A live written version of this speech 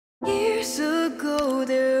Years ago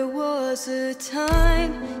there was a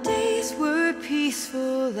time, days were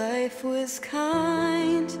peaceful, life was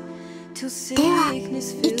kind, till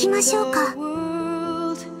sickness filled our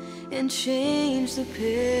world and changed the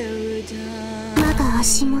paradigm. 我が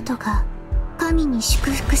足元が神に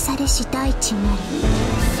祝福されし大地になり、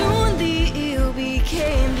 Soon the ill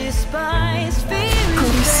became despised, これ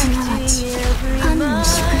すなわち神に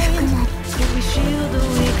祝福なり。 we shield the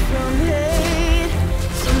weak from hate.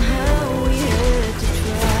 Somehow we had to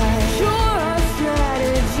try. Sure, our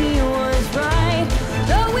strategy was right,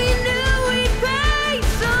 though we knew we'd pay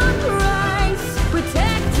some price.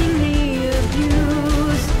 Protecting the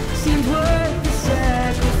abuse seemed worth the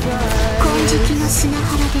sacrifice. 金色の砂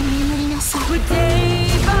原で眠りなさい。 But day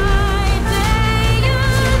by day,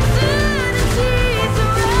 uncertainties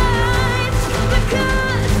arise. The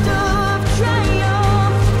cost of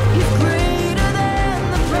triumph is greater than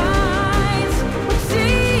the prize. What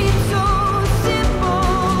seems so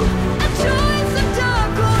simple, a choice of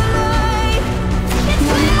dark or light. It's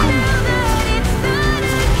clear that it's not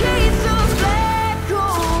a case of black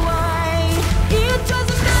or white. It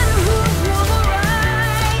doesn't matter who's wrong or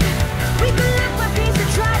right. We could live by peace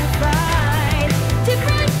and try to fight.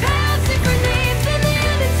 Different paths, different names, in the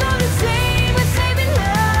end it's all the same. We're saving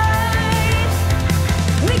lives.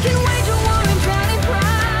 We can wage a war and drown in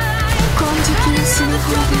pride. 金色の砂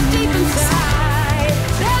原で眠りなさい。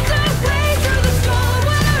 There's a way through the storm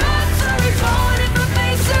when our hearts are reborn. If our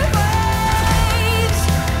faith survives,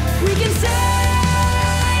 we can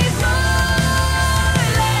save more lives.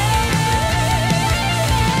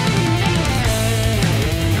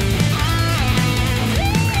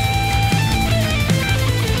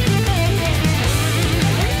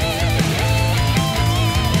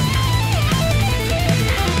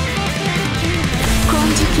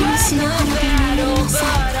 金色の砂原で眠りなさ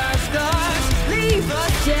い。 But our scars leave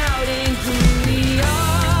us doubting who we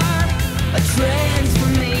are. A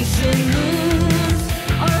transformation moves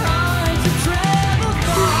our hearts to travel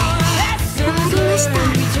far. 終わりました。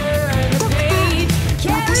ドクター、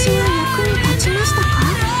私は役に立ちましたか？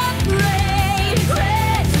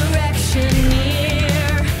 Resurrection near.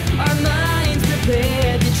 Our minds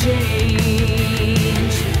prepared to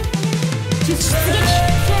change. Just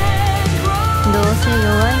and grow. どうせ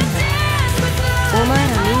弱いんだ。お前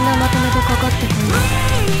らみんなまとめてかかってこい。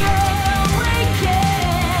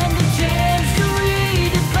 Awaken the chance to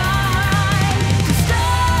redefine.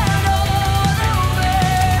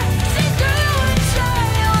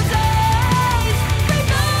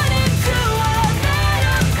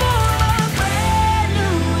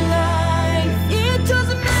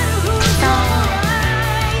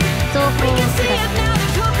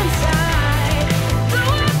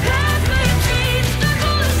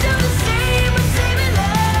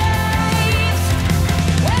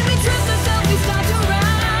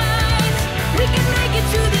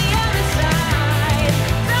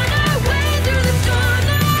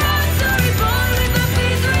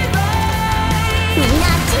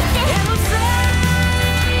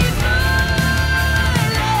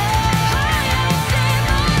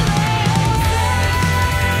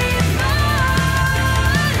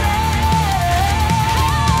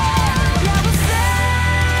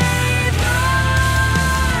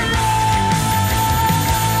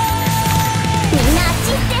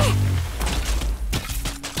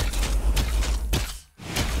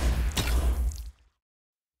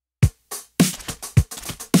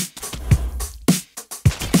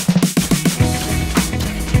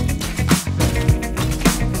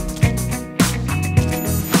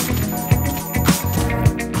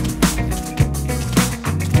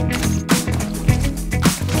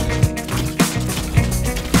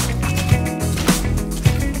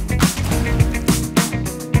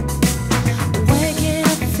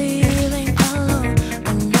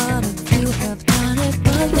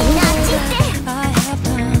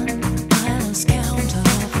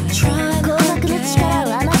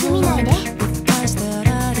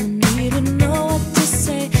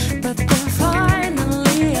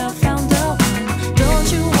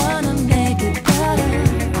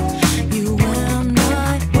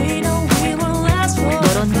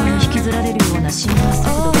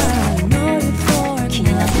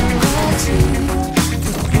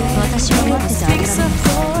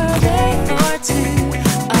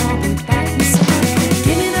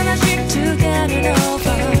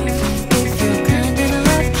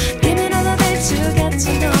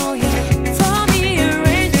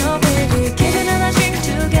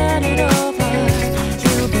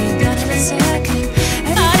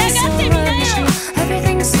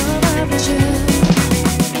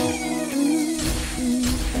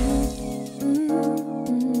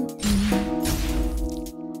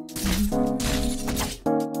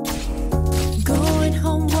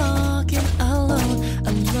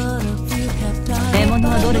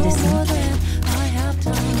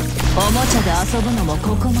 遊ぶのも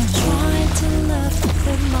ここまで。 Trying to love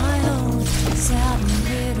with my own sad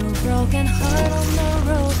little broken heart on the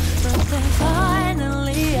road, but then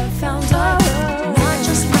finally I found out, not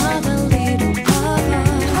just another little lover.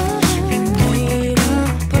 We made a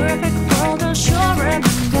perfect world, I'm sure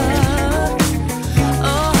remember.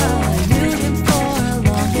 Oh, I knew him for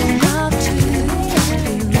long enough to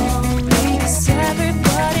be lonely, 'cause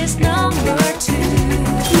everybody's number two.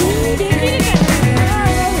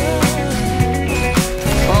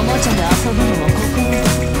 おもちゃで遊ぶのもここまで。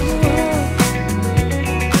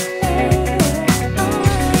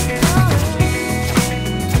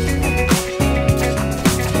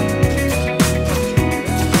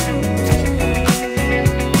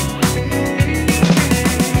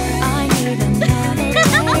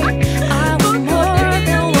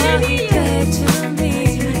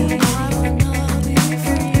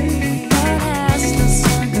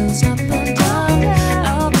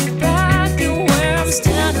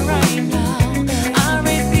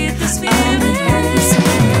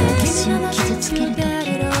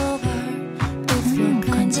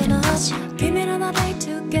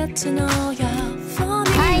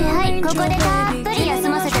 はいはい、ここでたっぷり休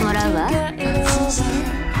ませてもらうわ。安心して。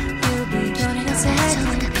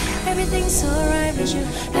Everything's alright with you.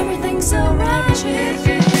 Everything's alright with you.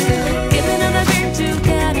 Give me another drink to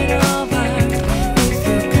get it over. If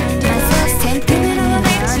you kind of give me another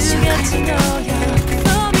drink to get to know ya.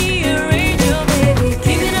 Throw me a angel, baby.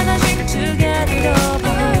 Give me another drink to get it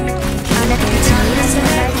over. あなたたちにいらせな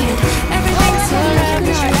いけど。 Everything's alright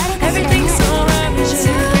with you. Everything's alright with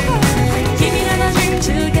you. Give me another drink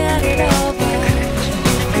to get it over.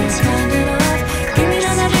 It's kind enough. Give me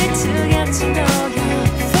another drink to get to know ya.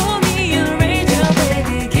 Throw me a angel,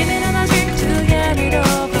 baby. Give me another drink to get it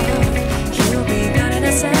over. You'll be gone in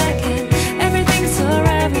a second. Everything's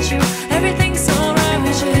alright with you. Everything's alright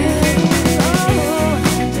with you. Oh,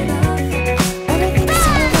 everything's alright.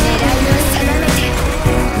 狙いを定めて。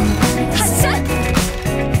発射。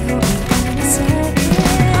 You'll be gone in a second.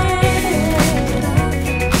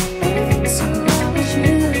 Everything's alright with you.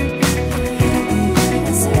 You'll be gone in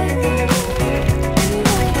a second.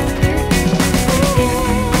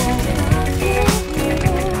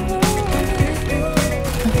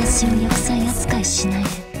 私を抑制扱いしないで。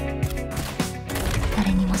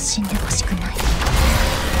誰にも死んでほしくない。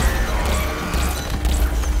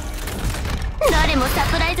どれもサ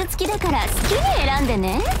プライズ付きだから好きに選んで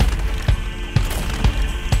ね。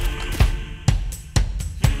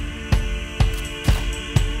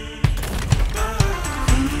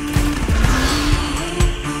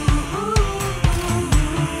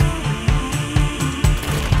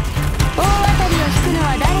大当たりを引くのは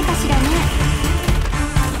誰かしらね。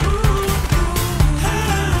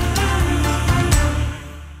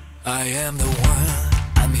 I am the one,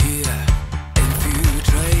 I'm here.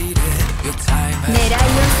 Infiltrated your time 狙い has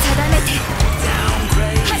を定めて。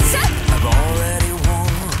 downgraded. 発射。 I've already won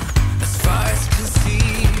as far as can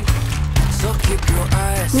see. So keep your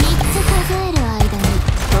eyes 3つ数える間に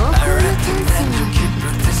投稿 I のチャン recommend you スを。 keep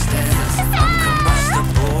your distance.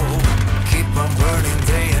 Uncombustible. Keep on burning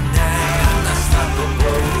day and night.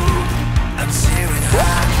 Unstoppable. I'm searing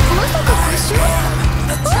high. まさか故障？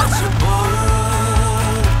 Untouchable.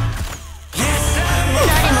 Yes, I'm ど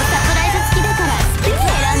れもサプライズ付きだから好きに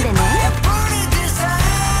選んでね。 burning desire.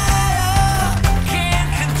 Can't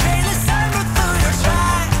contain the sun through your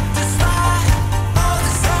try to slide. All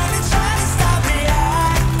the sun and try to stop me. I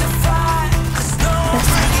defy. 'Cause no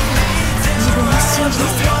自分を信じ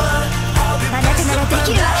て。あなたならで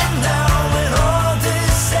きるわ。 now when all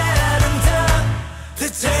this said and done, the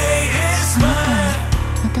day is mine.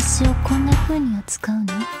 私をこんな風に扱うの？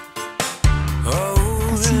 Oh,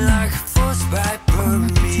 like a force by burn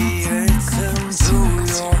me into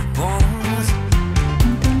your bones.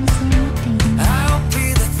 本当にそう思っているの？ I'll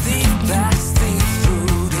be the thief that steals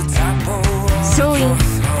through the temple of 総員 your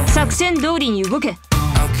throne. 作戦通りに動け。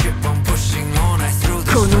 I'll keep on pushing on I through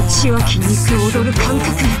the この血 storm. 湧き肉踊る感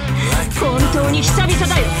覚、本当に久々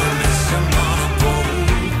だよ。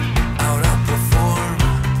 Out of perform.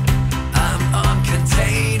 I'm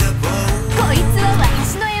uncontainable. こいつは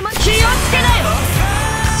私の獲物。気をつけなよ。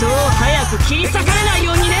そう早く切り裂かれない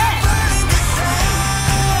ようにね。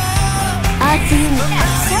アーツユニット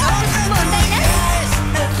発射。問題なし。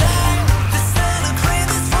 The sun will clean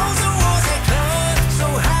the walls and walls that climb so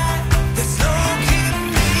high. There's no keeping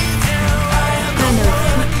me down. I am あの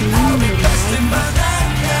いいのよ。 busting my night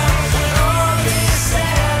now when all is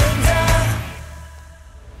said and done.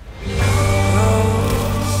 Oh,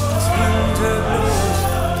 splinter blues.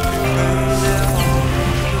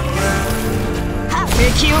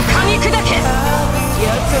 敵を噛み砕け。奴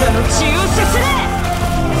らの血をすすれ。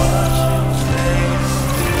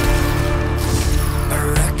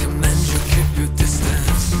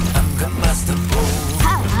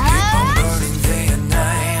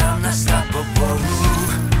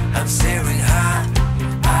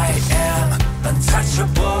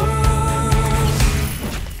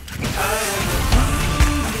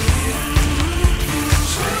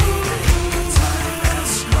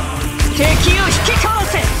引きかわ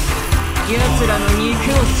せ。奴らの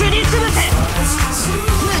肉をすりつぶせ。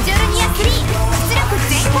ムジョルニア3出力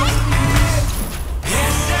全開。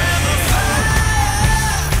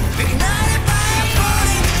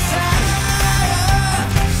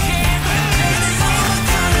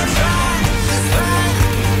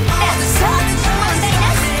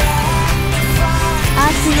アー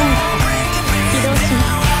スモード起動しま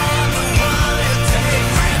す。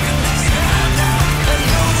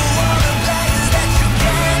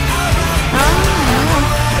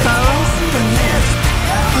かわいそうだね。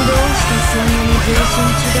どうしてそんなに重心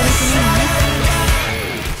血だらけなの？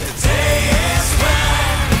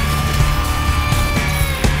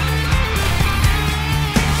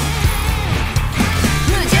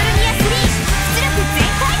ムジョルニア3出力全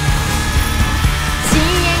開。深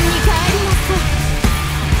淵に帰りなさい。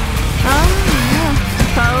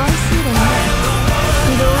かわいそうだね。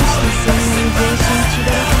どうしてそんなに重心血だ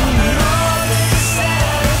らけなの？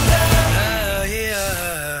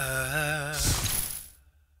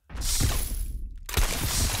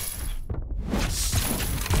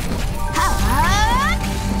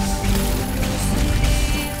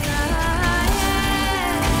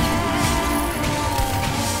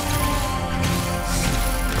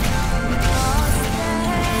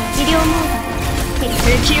治療モード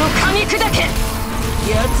敵を噛み砕け。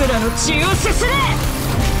奴らの血をすすれ。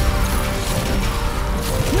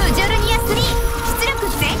ムジョルニア3出力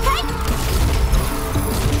全開。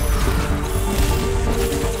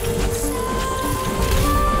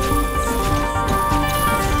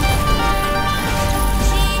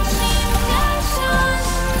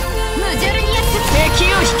ムジョルニア3敵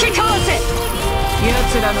を引きかわせ。奴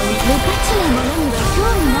らの肉無価値なものには興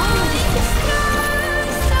味ないのです。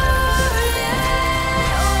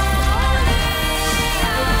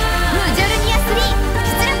ムジョルニア3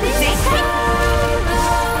出力全開。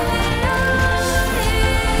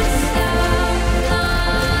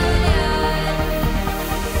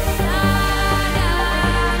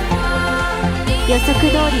予測通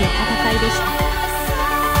りの戦いでした。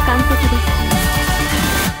完璧です。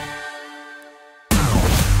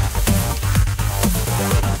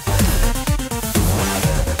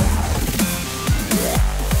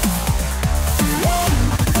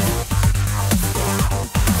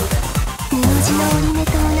名字の折り目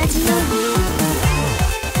と同じように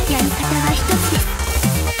やり方は一つです。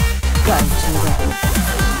害虫だ。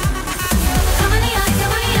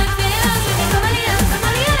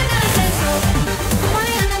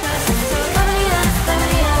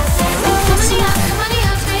私は戦い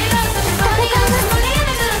ます。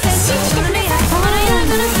信じてください。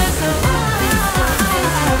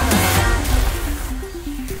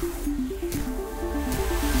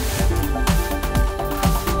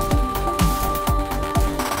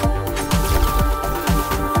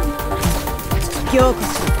強化し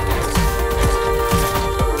ろ。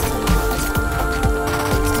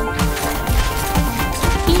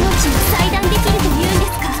命を裁断できるというんで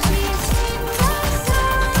すか。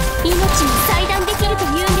命を裁断できるとい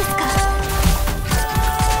うんですか。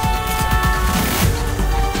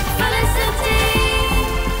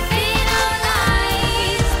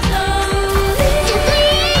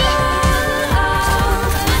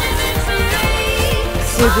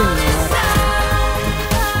すぐに終わる。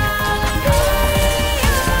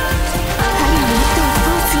針に糸を通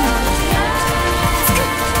すように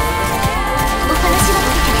お話は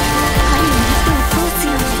針に糸を通す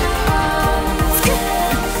ようにつく。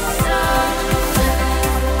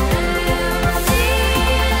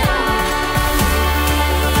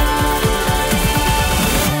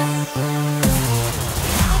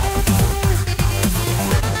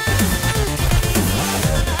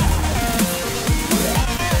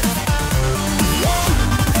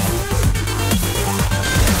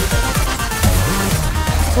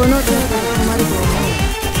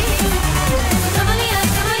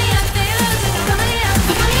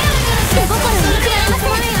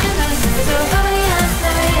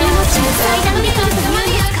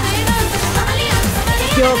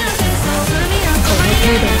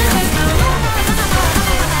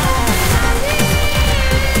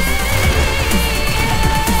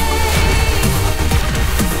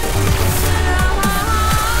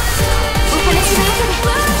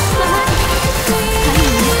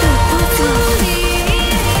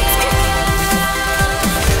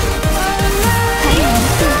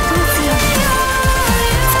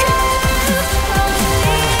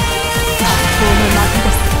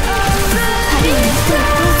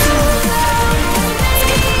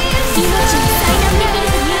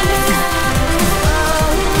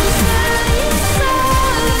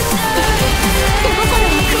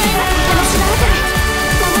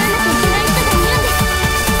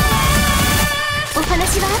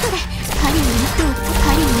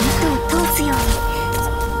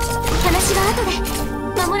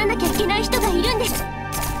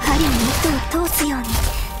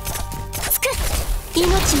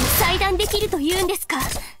きると言うんですか？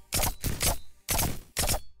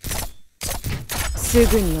す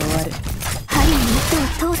ぐに終わる。針に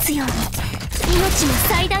糸を通すように命も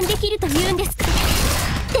裁断できると言うんですか？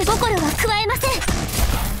手心は加えません。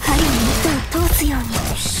針に糸を通すように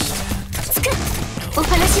つく。お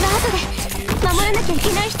話は後で。守らなきゃい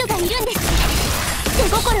けない人がいるんです。手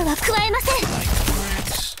心は加えません。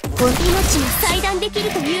命も裁断できる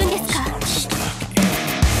と言うんですか？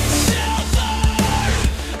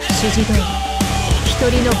指示通り一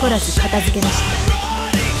人残らず片付けました。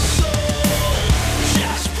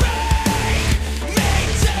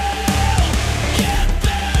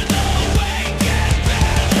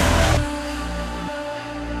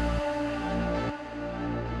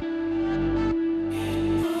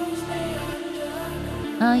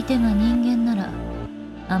相手が人間なら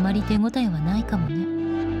あまり手応えはないかも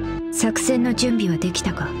ね。作戦の準備はでき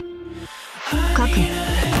たか？各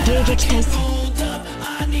迎撃態勢。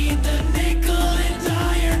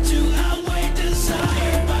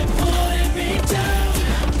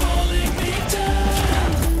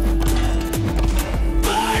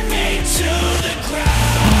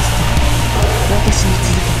私に続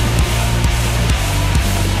け。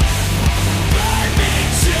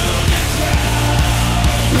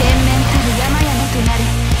連綿たる山々となる。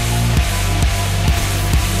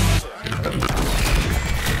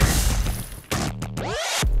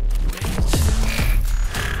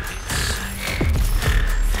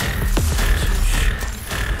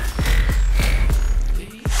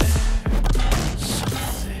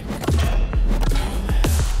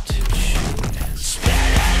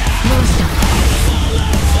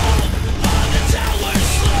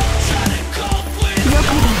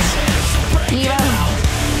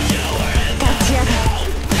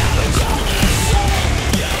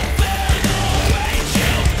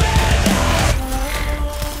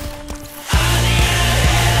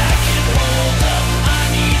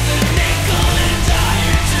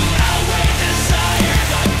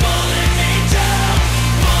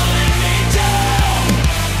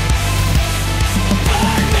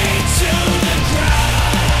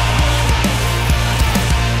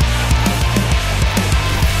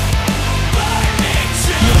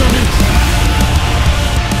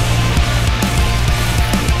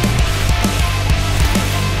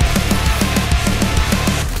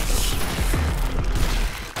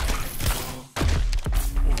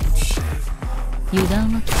油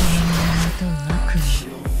断は危険にまとう悪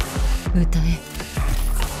意。歌え。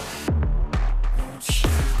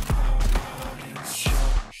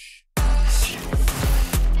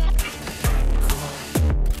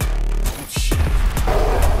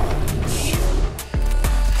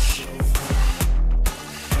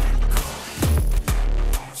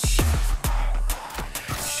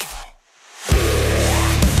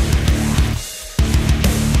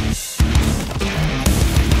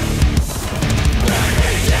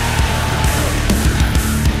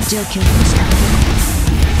状況をした。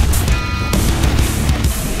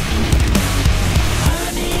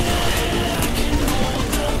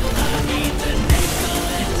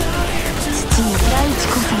父の大地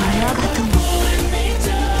こそが我が友。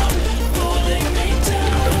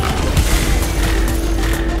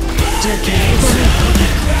状況を挑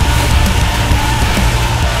む。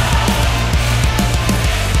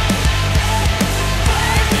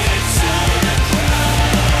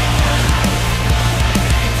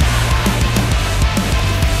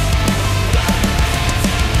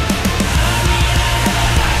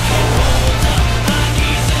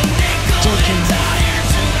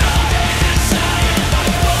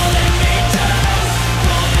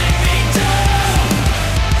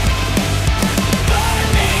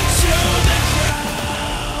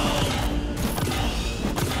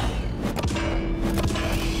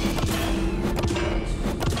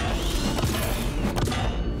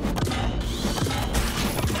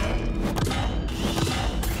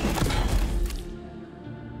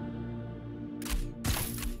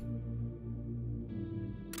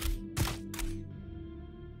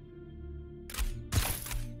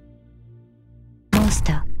モンス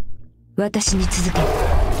ター、私に続け。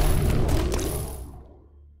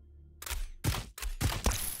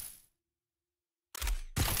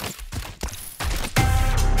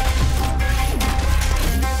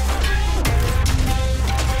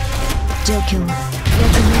状況を役目を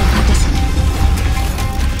果たせ。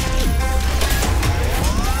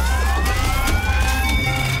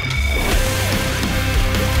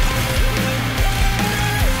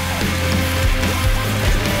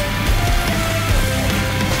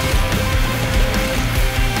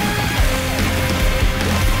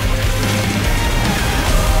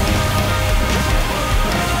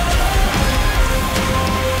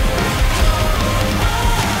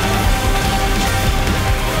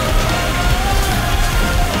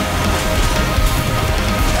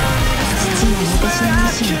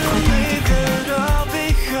主に応えてくれ。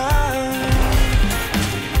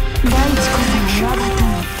大地こそが我が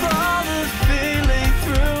友。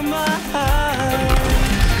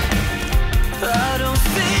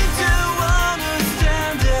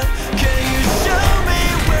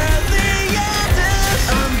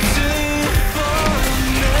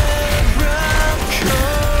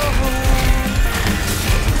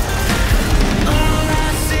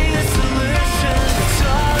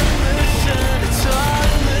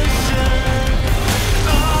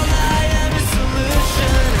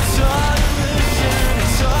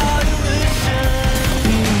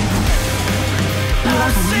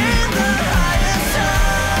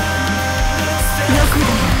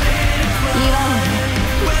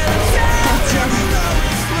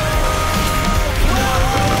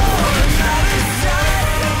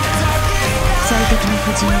最適な布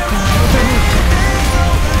陣を考えて。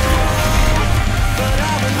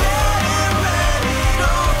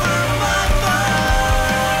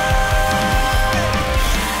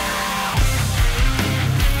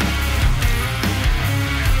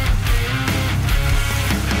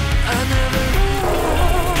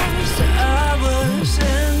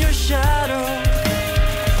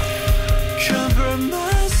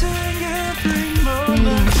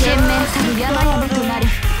天命たる山々となる。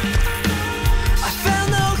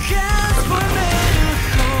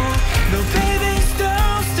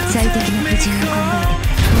最適な布陣を考え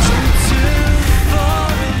て。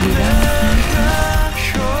油断は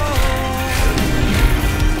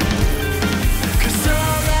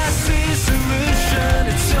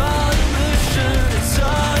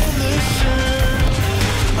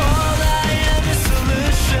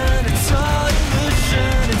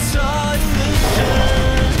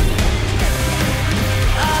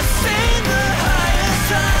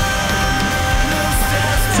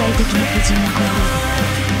最適な布陣を考えて。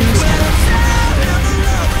どうした？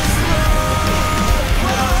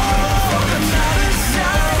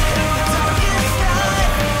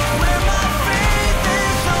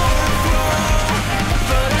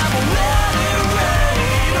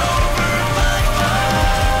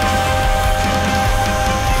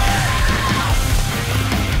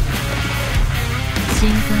深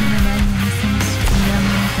海の舞を見せまし水面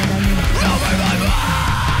を漂う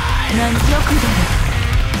何よくだろ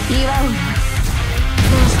祝うな。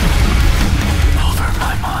どうした？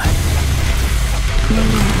人間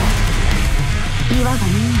は岩が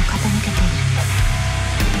耳を傾けている。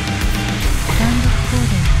単独行動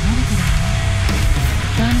は慣れてるのね。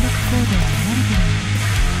単独行動は慣れてるのね。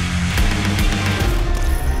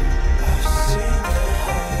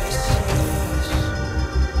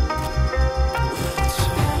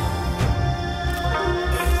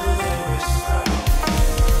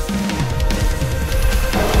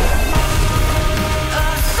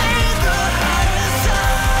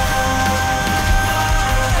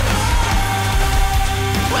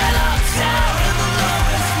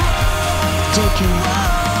状況は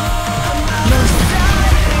どうした？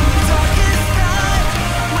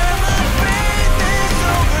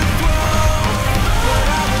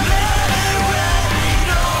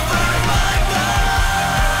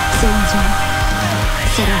戦場、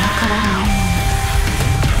それは変わらないもの。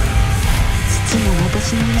父も私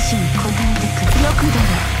の意志に応えてくる。よくだ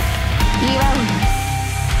ろ祝うな。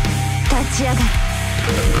立ち上がる。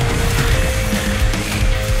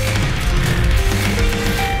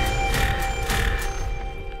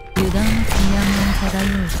油断は水面に漂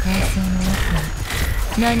う海藻の奥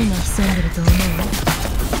に何が潜んでると思う？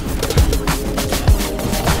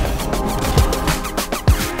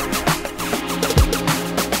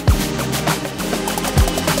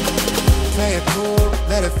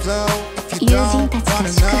友人たちが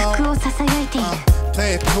祝福をささやいている。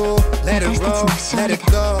私たちの勝利だ。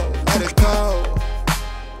得点。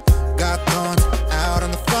Got guns out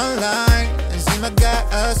on the front line, and Zima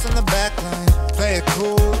got us on the back line. Play it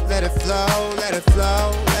cool, let it flow, let it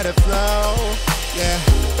flow, let it flow. Yeah,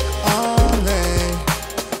 only